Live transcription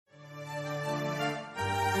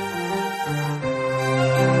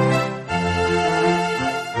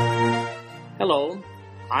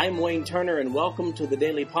I'm Wayne Turner, and welcome to the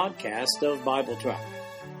daily podcast of Bible Track.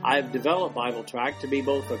 I've developed Bible Track to be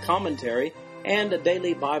both a commentary and a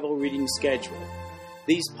daily Bible reading schedule.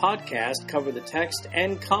 These podcasts cover the text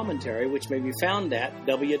and commentary, which may be found at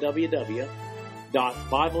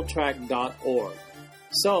www.bibletrack.org.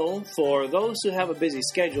 So, for those who have a busy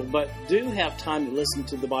schedule but do have time to listen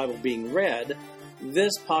to the Bible being read,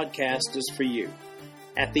 this podcast is for you.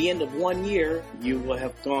 At the end of 1 year, you will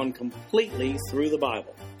have gone completely through the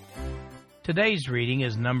Bible. Today's reading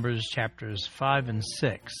is Numbers chapters 5 and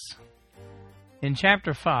 6. In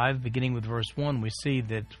chapter 5, beginning with verse 1, we see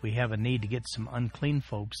that we have a need to get some unclean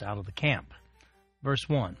folks out of the camp. Verse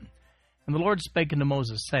 1, And the Lord spake unto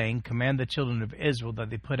Moses, saying, Command the children of Israel that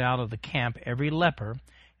they put out of the camp every leper,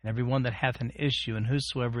 and every one that hath an issue, and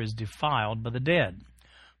whosoever is defiled by the dead.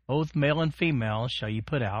 Both male and female shall ye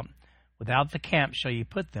put out. Without the camp shall ye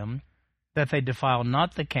put them, that they defile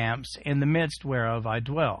not the camps in the midst whereof I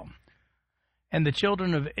dwell. And the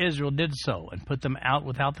children of Israel did so, and put them out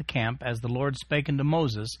without the camp, as the Lord spake unto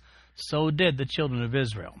Moses, so did the children of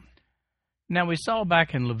Israel. Now we saw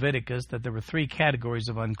back in Leviticus that there were 3 categories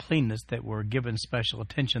of uncleanness that were given special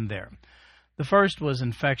attention there. The first was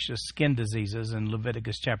infectious skin diseases in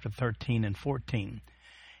Leviticus chapter 13 and 14.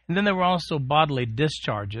 And then there were also bodily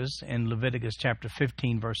discharges in Leviticus chapter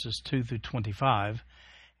 15, verses 2 through 25.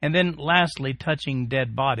 And then lastly, touching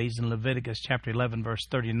dead bodies in Leviticus chapter 11, verse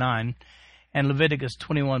 39, and Leviticus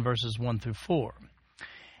 21, verses 1 through 4.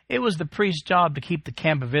 It was the priest's job to keep the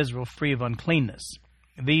camp of Israel free of uncleanness.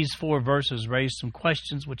 These 4 verses raise some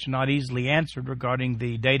questions which are not easily answered regarding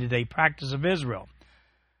the day-to-day practice of Israel.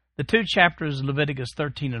 The 2 chapters, Leviticus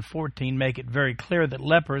 13 and 14, make it very clear that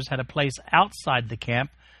lepers had a place outside the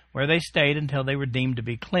camp where they stayed until they were deemed to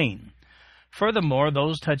be clean. Furthermore,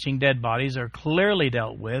 those touching dead bodies are clearly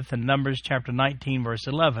dealt with in Numbers chapter 19, verse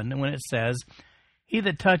 11, when it says, He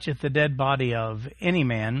that toucheth the dead body of any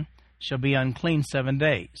man shall be unclean 7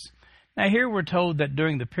 days. Now here we're told that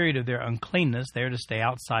during the period of their uncleanness, they are to stay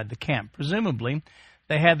outside the camp. Presumably,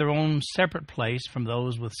 they had their own separate place from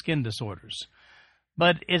those with skin disorders.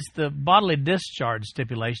 But it's the bodily discharge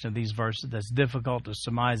stipulation of these verses that's difficult to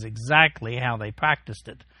surmise exactly how they practiced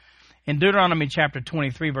it. In Deuteronomy chapter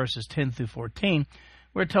 23, verses 10 through 14,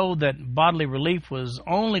 we're told that bodily relief was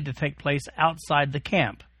only to take place outside the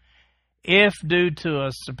camp. If, due to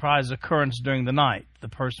a surprise occurrence during the night, the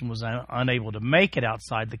person was unable to make it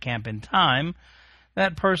outside the camp in time,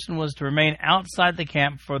 that person was to remain outside the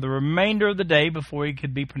camp for the remainder of the day before he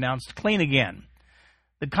could be pronounced clean again.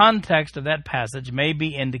 The context of that passage may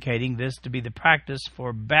be indicating this to be the practice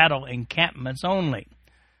for battle encampments only.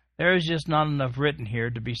 There is just not enough written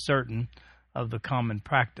here to be certain of the common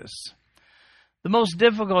practice. The most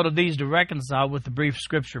difficult of these to reconcile with the brief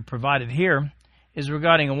scripture provided here is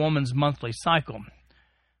regarding a woman's monthly cycle.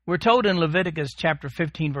 We're told in Leviticus chapter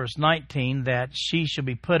 15, verse 19, that she shall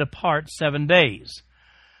be put apart 7 days.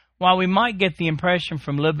 While we might get the impression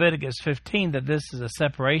from Leviticus 15 that this is a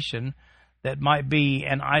separation that might be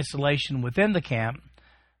an isolation within the camp,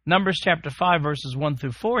 Numbers chapter 5, verses 1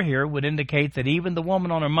 through 4 here would indicate that even the woman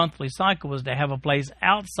on her monthly cycle was to have a place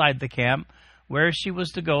outside the camp where she was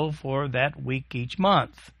to go for that week each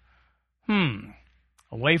month.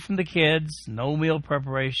 Away from the kids, no meal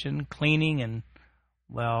preparation, cleaning, and,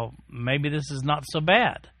 well, maybe this is not so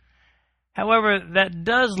bad. However, that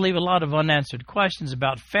does leave a lot of unanswered questions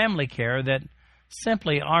about family care that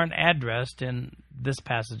simply aren't addressed in this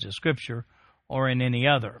passage of Scripture or in any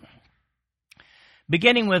other.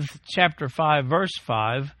 Beginning with chapter 5, verse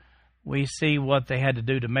 5, we see what they had to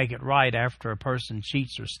do to make it right after a person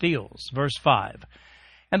cheats or steals. Verse 5,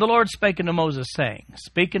 And the Lord spake unto Moses, saying,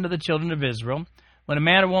 Speak unto the children of Israel, when a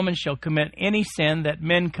man or woman shall commit any sin that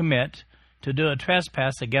men commit, to do a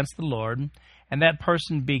trespass against the Lord, and that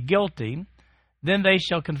person be guilty, then they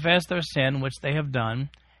shall confess their sin which they have done,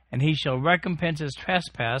 and he shall recompense his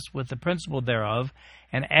trespass with the principal thereof,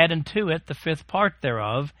 and add unto it the 5th part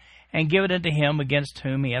thereof, and give it unto him against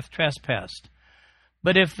whom he hath trespassed.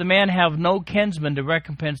 But if the man have no kinsman to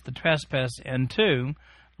recompense the trespass unto,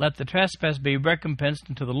 let the trespass be recompensed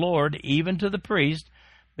unto the Lord, even to the priest,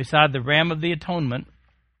 beside the ram of the atonement,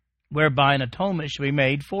 whereby an atonement shall be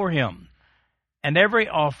made for him. And every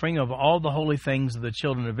offering of all the holy things of the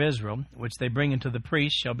children of Israel, which they bring unto the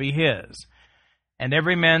priest, shall be his. And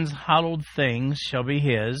every man's hallowed things shall be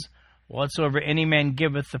his. Whatsoever any man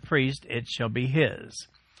giveth the priest, it shall be his.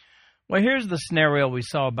 Well, here's the scenario we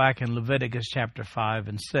saw back in Leviticus chapter 5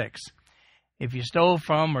 and 6. If you stole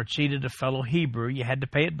from or cheated a fellow Hebrew, you had to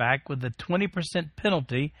pay it back with a 20%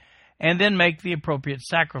 penalty and then make the appropriate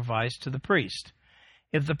sacrifice to the priest.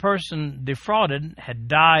 If the person defrauded had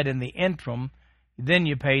died in the interim, Then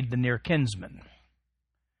you paid the near kinsman.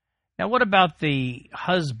 Now, what about the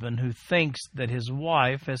husband who thinks that his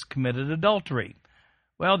wife has committed adultery?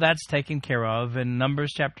 Well, that's taken care of in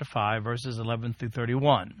Numbers chapter 5, verses 11 through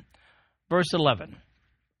 31. Verse 11.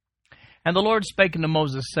 And the Lord spake unto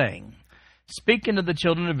Moses, saying, Speak unto the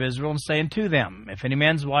children of Israel, and say unto them, If any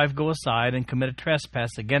man's wife go aside and commit a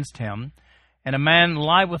trespass against him, and a man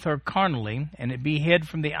lie with her carnally, and it be hid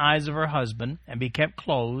from the eyes of her husband, and be kept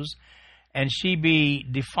close, and she be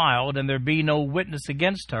defiled, and there be no witness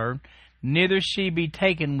against her, neither she be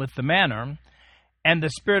taken with the manner, and the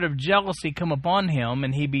spirit of jealousy come upon him,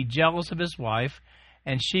 and he be jealous of his wife,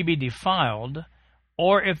 and she be defiled,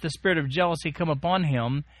 or if the spirit of jealousy come upon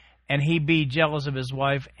him, and he be jealous of his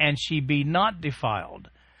wife, and she be not defiled,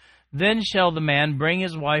 then shall the man bring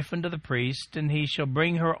his wife unto the priest, and he shall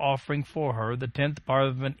bring her offering for her, the 10th part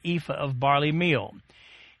of an ephah of barley meal.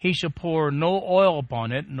 He shall pour no oil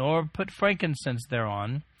upon it, nor put frankincense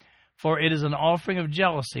thereon, for it is an offering of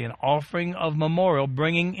jealousy, an offering of memorial,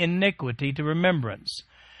 bringing iniquity to remembrance.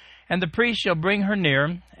 And the priest shall bring her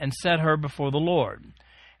near, and set her before the Lord.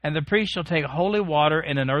 And the priest shall take holy water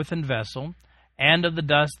in an earthen vessel, and of the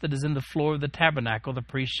dust that is in the floor of the tabernacle the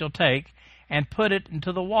priest shall take, and put it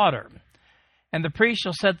into the water. And the priest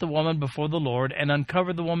shall set the woman before the Lord, and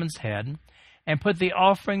uncover the woman's head, and put the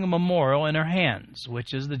offering of memorial in her hands,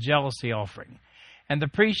 which is the jealousy offering. And the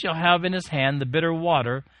priest shall have in his hand the bitter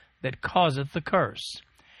water that causeth the curse.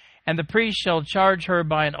 And the priest shall charge her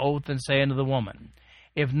by an oath, and say unto the woman,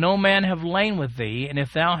 If no man have lain with thee, and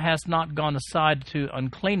if thou hast not gone aside to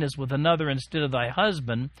uncleanness with another instead of thy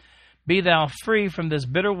husband, be thou free from this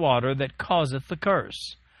bitter water that causeth the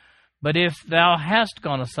curse. But if thou hast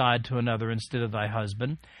gone aside to another instead of thy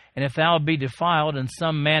husband, and if thou be defiled, and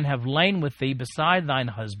some man have lain with thee beside thine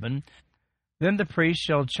husband, then the priest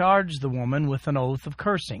shall charge the woman with an oath of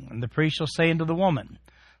cursing. And the priest shall say unto the woman,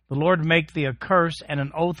 The Lord make thee a curse and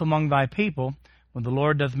an oath among thy people, when the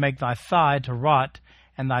Lord doth make thy thigh to rot,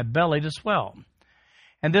 and thy belly to swell.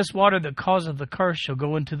 And this water that causeth the curse shall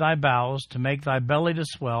go into thy bowels, to make thy belly to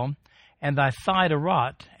swell, and thy thigh to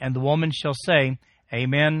rot. And the woman shall say,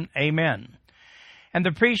 Amen, amen. And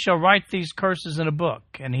the priest shall write these curses in a book,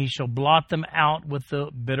 and he shall blot them out with the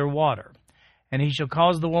bitter water. And he shall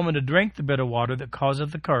cause the woman to drink the bitter water that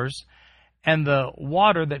causeth the curse, and the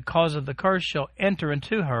water that causeth the curse shall enter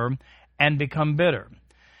into her, and become bitter.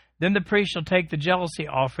 Then the priest shall take the jealousy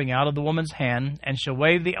offering out of the woman's hand, and shall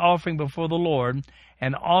wave the offering before the Lord,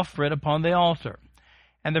 and offer it upon the altar.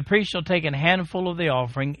 And the priest shall take an handful of the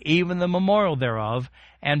offering, even the memorial thereof,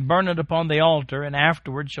 and burn it upon the altar, and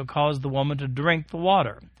afterward shall cause the woman to drink the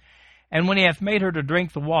water. And when he hath made her to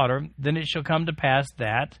drink the water, then it shall come to pass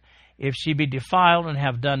that, if she be defiled and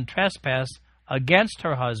have done trespass against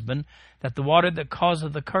her husband, that the water that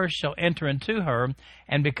causeth the curse shall enter into her,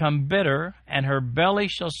 and become bitter, and her belly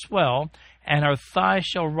shall swell, and her thigh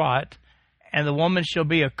shall rot, and the woman shall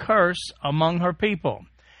be a curse among her people.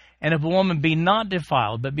 And if a woman be not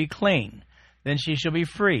defiled, but be clean, then she shall be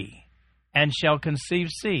free, and shall conceive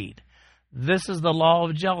seed. This is the law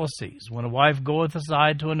of jealousies, when a wife goeth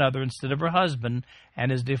aside to another instead of her husband,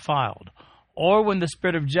 and is defiled. Or when the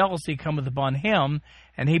spirit of jealousy cometh upon him,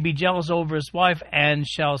 and he be jealous over his wife, and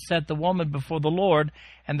shall set the woman before the Lord,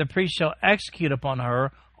 and the priest shall execute upon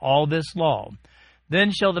her all this law.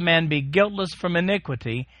 Then shall the man be guiltless from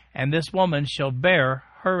iniquity, and this woman shall bear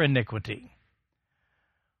her iniquity.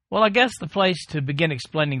 Well, I guess the place to begin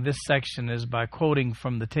explaining this section is by quoting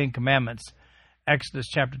from the Ten Commandments. Exodus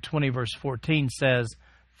chapter 20, verse 14 says,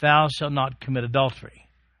 Thou shalt not commit adultery.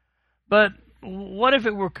 But what if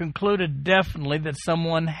it were concluded definitely that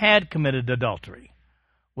someone had committed adultery?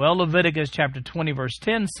 Well, Leviticus chapter 20, verse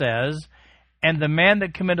 10 says, And the man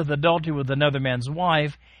that committeth adultery with another man's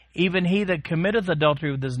wife, even he that committeth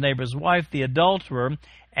adultery with his neighbor's wife, the adulterer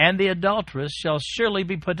and the adulteress shall surely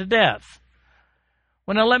be put to death.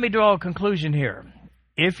 Well, now let me draw a conclusion here.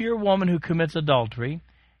 If you're a woman who commits adultery,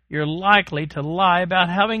 you're likely to lie about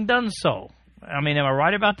having done so. I mean, am I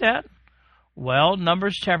right about that? Well,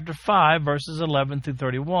 Numbers chapter 5, verses 11 through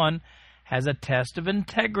 31 has a test of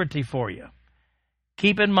integrity for you.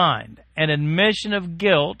 Keep in mind, an admission of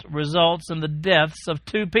guilt results in the deaths of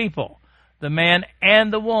two people, the man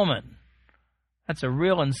and the woman. That's a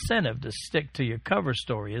real incentive to stick to your cover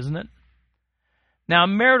story, isn't it? Now,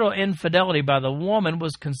 marital infidelity by the woman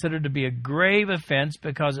was considered to be a grave offense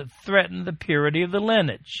because it threatened the purity of the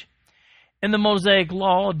lineage. In the Mosaic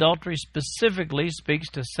Law, adultery specifically speaks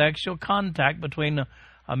to sexual contact between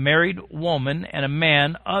a married woman and a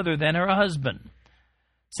man other than her husband.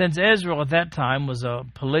 Since Israel at that time was a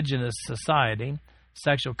polygynous society,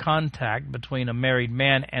 sexual contact between a married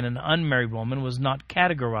man and an unmarried woman was not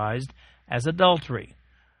categorized as adultery.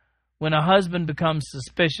 When a husband becomes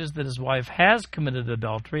suspicious that his wife has committed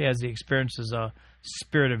adultery, as he experiences a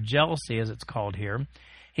spirit of jealousy, as it's called here,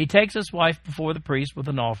 he takes his wife before the priest with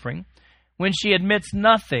an offering. When she admits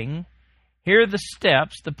nothing, here are the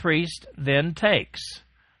steps the priest then takes.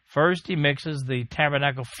 First, he mixes the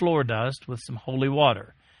tabernacle floor dust with some holy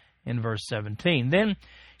water, in verse 17. Then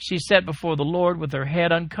she's set before the Lord with her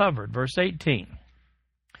head uncovered, verse 18.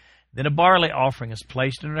 Then a barley offering is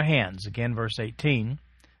placed in her hands, again, verse 18.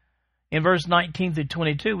 In verse 19 through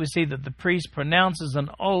 22, we see that the priest pronounces an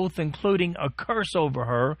oath, including a curse over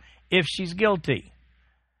her if she's guilty.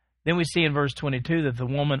 Then we see in verse 22 that the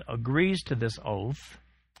woman agrees to this oath.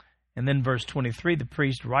 And then verse 23, the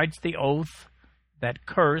priest writes the oath, that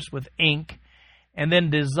curse, with ink, and then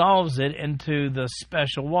dissolves it into the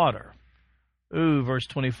special water. Verse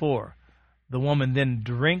 24, the woman then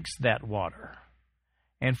drinks that water.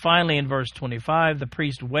 And finally, in verse 25, the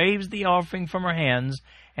priest waves the offering from her hands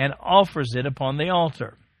and offers it upon the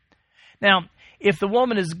altar. Now, if the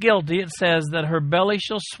woman is guilty, it says that her belly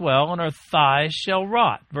shall swell and her thighs shall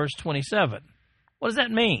rot. Verse 27. What does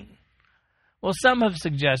that mean? Well, some have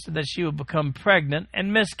suggested that she will become pregnant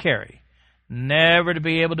and miscarry, never to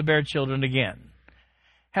be able to bear children again.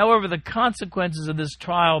 However, the consequences of this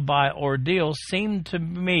trial by ordeal seem to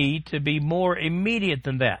me to be more immediate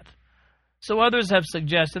than that. So others have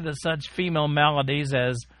suggested that such female maladies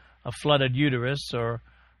as a flooded uterus or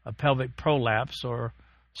a pelvic prolapse or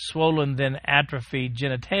swollen then atrophied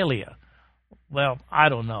genitalia, well, I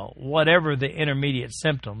don't know, whatever the intermediate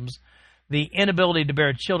symptoms, the inability to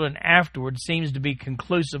bear children afterwards seems to be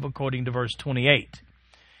conclusive according to verse 28.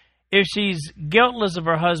 If she's guiltless of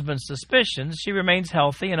her husband's suspicions, she remains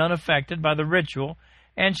healthy and unaffected by the ritual,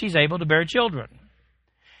 and she's able to bear children.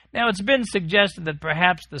 Now, it's been suggested that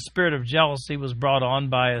perhaps the spirit of jealousy was brought on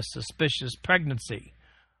by a suspicious pregnancy,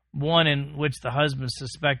 one in which the husband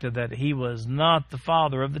suspected that he was not the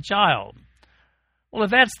father of the child. Well,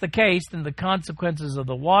 if that's the case, then the consequences of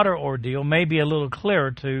the water ordeal may be a little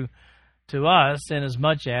clearer to us,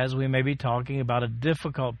 inasmuch as we may be talking about a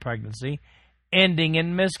difficult pregnancy ending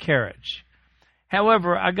in miscarriage.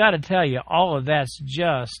 However, I got to tell you, all of that's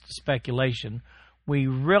just speculation. We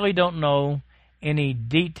really don't know any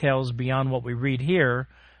details beyond what we read here,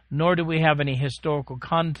 nor do we have any historical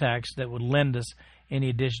context that would lend us any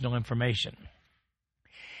additional information.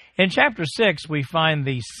 In chapter 6, we find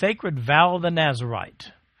the sacred vow of the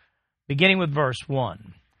Nazarite, beginning with verse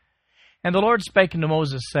 1. And the Lord spake unto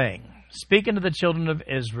Moses, saying, Speak unto the children of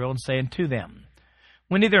Israel, and say unto them,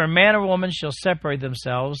 When either a man or woman shall separate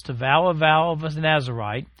themselves to vow a vow of a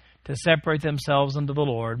Nazarite, to separate themselves unto the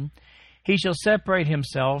Lord, he shall separate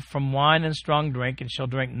himself from wine and strong drink, and shall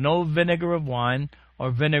drink no vinegar of wine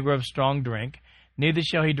or vinegar of strong drink, neither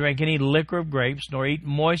shall he drink any liquor of grapes, nor eat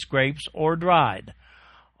moist grapes or dried.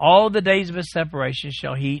 All the days of his separation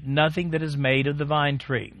shall he eat nothing that is made of the vine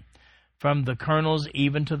tree, from the kernels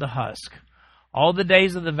even to the husk. All the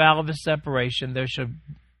days of the vow of his separation there shall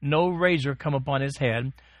no razor come upon his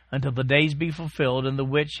head, until the days be fulfilled in the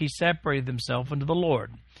which he separated himself unto the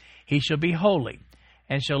Lord. He shall be holy,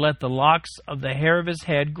 and shall let the locks of the hair of his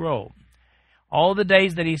head grow. All the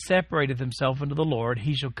days that he separateth himself unto the Lord,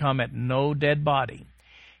 he shall come at no dead body.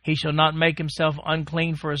 He shall not make himself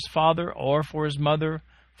unclean for his father, or for his mother,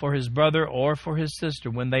 for his brother, or for his sister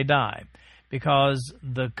when they die, because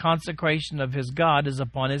the consecration of his God is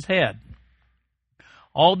upon his head.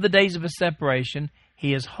 All the days of his separation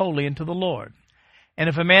he is holy unto the Lord. And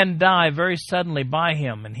if a man die very suddenly by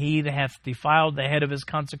him, and he that hath defiled the head of his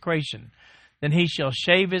consecration, then he shall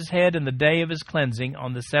shave his head in the day of his cleansing.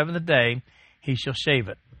 On the seventh day he shall shave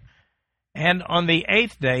it. And on the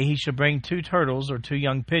 8th day he shall bring 2 turtles or 2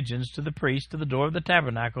 young pigeons to the priest to the door of the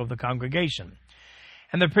tabernacle of the congregation.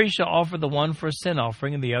 And the priest shall offer the one for a sin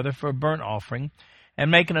offering, and the other for a burnt offering,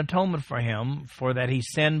 and make an atonement for him, for that he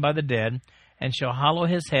sinned by the dead, and shall hallow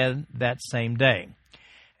his head that same day.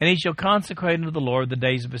 And he shall consecrate unto the Lord the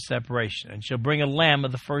days of his separation, and shall bring a lamb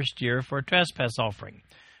of the first year for a trespass offering.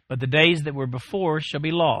 But the days that were before shall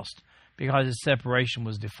be lost, because his separation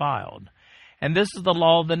was defiled. And this is the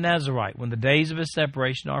law of the Nazarite. When the days of his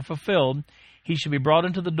separation are fulfilled, he shall be brought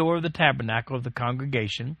into the door of the tabernacle of the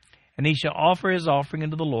congregation, and he shall offer his offering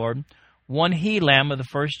unto the Lord, 1 he-lamb of the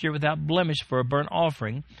first year without blemish for a burnt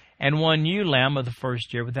offering, and 1 ewe-lamb of the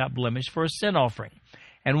first year without blemish for a sin offering,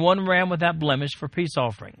 and 1 ram without blemish for peace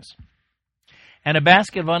offerings. And a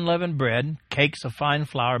basket of unleavened bread, cakes of fine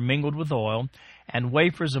flour mingled with oil, and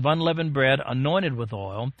wafers of unleavened bread anointed with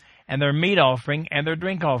oil, and their meat offering and their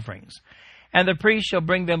drink offerings. And the priest shall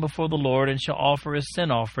bring them before the Lord, and shall offer his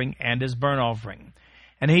sin offering and his burnt offering.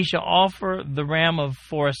 And he shall offer the ram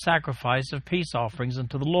for a sacrifice of peace offerings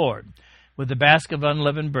unto the Lord, with the basket of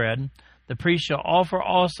unleavened bread. The priest shall offer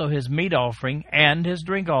also his meat offering and his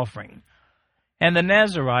drink offering. And the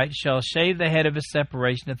Nazarite shall shave the head of his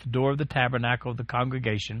separation at the door of the tabernacle of the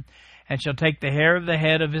congregation, and shall take the hair of the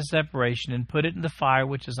head of his separation, and put it in the fire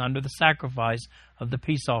which is under the sacrifice of the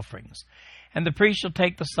peace offerings. And the priest shall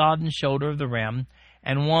take the sodden shoulder of the ram,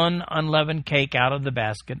 and one unleavened cake out of the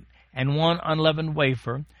basket, and one unleavened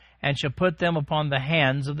wafer, and shall put them upon the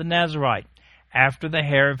hands of the Nazarite, after the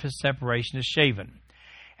hair of his separation is shaven.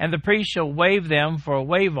 And the priest shall wave them for a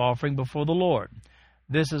wave offering before the Lord.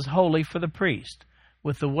 This is holy for the priest,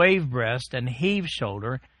 with the wave breast and heave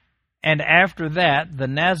shoulder, and after that the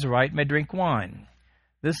Nazarite may drink wine.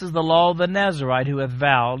 This is the law of the Nazarite who hath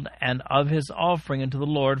vowed, and of his offering unto the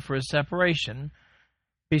Lord for his separation,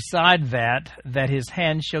 beside that his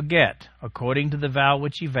hand shall get, according to the vow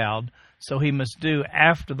which he vowed, so he must do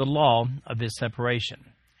after the law of his separation.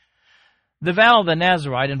 The vow of the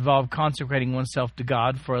Nazarite involved consecrating oneself to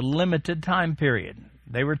God for a limited time period.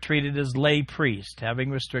 They were treated as lay priests, having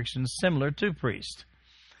restrictions similar to priests.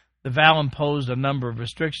 The vow imposed a number of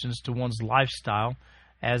restrictions to one's lifestyle,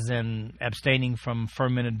 as in abstaining from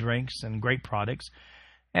fermented drinks and grape products,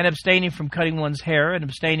 and abstaining from cutting one's hair, and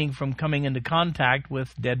abstaining from coming into contact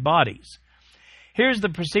with dead bodies. Here's the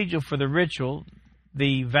procedure for the ritual,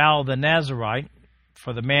 the vow of the Nazarite,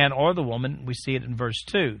 for the man or the woman. We see it in verse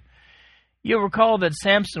 2. You'll recall that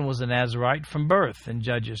Samson was a Nazarite from birth in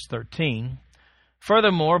Judges 13.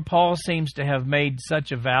 Furthermore, Paul seems to have made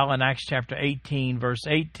such a vow in Acts chapter 18, verse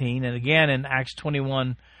 18, and again in Acts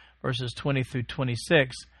 21, verses 20 through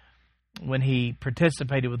 26, when he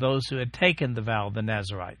participated with those who had taken the vow of the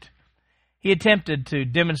Nazarite. He attempted to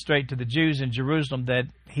demonstrate to the Jews in Jerusalem that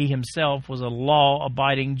he himself was a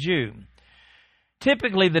law-abiding Jew.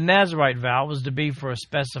 Typically, the Nazarite vow was to be for a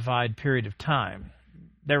specified period of time.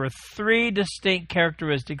 There were three distinct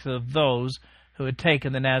characteristics of those who had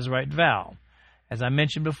taken the Nazarite vow. As I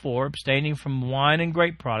mentioned before, abstaining from wine and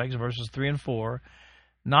grape products, verses 3 and 4,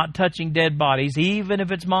 not touching dead bodies, even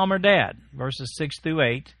if it's mom or dad, verses 6 through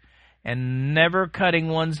 8, and never cutting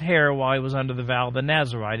one's hair while he was under the vow of the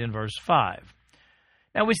Nazarite in verse 5.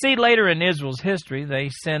 Now we see later in Israel's history, they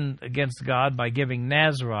sinned against God by giving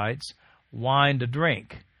Nazarites wine to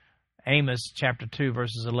drink. Amos chapter 2,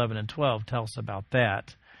 verses 11 and 12 tell us about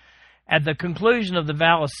that. At the conclusion of the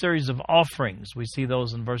vow, a series of offerings, we see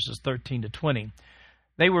those in verses 13 to 20.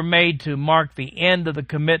 They were made to mark the end of the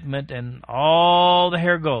commitment, and all the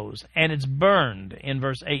hair goes, and it's burned in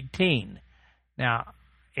verse 18. Now,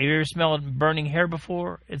 have you ever smelled burning hair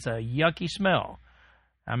before? It's a yucky smell.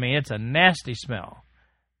 I mean, it's a nasty smell.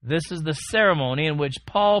 This is the ceremony in which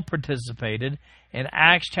Paul participated in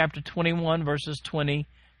Acts chapter 21, verses 20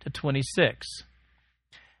 to 26.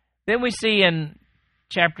 Then we see in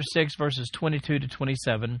chapter 6, verses 22 to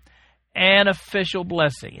 27, an official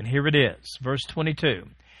blessing. And here it is, verse 22.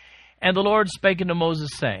 And the Lord spake unto Moses,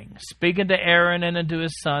 saying, Speak unto Aaron and unto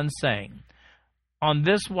his sons, saying, On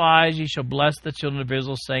this wise ye shall bless the children of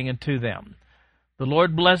Israel, saying unto them, The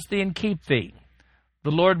Lord bless thee and keep thee.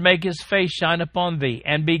 The Lord make his face shine upon thee,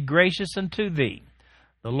 and be gracious unto thee.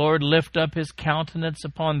 The Lord lift up his countenance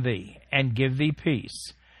upon thee, and give thee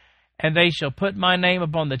peace. And they shall put my name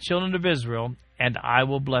upon the children of Israel, and I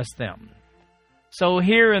will bless them. So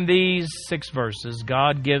here in these 6 verses,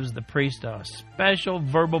 God gives the priest a special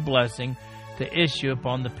verbal blessing to issue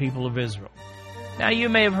upon the people of Israel. Now you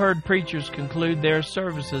may have heard preachers conclude their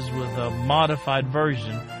services with a modified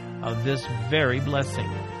version of this very blessing.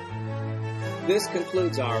 This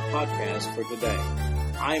concludes our podcast for today.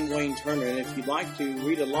 I'm Wayne Turner, and if you'd like to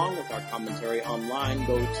read along with our commentary online,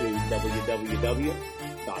 go to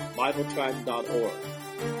www.bibletrack.org.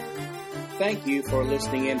 Thank you for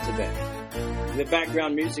listening in today. The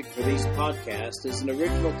background music for these podcasts is an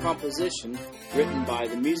original composition written by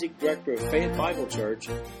the music director of Fayette Bible Church,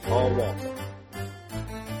 Paul Walker.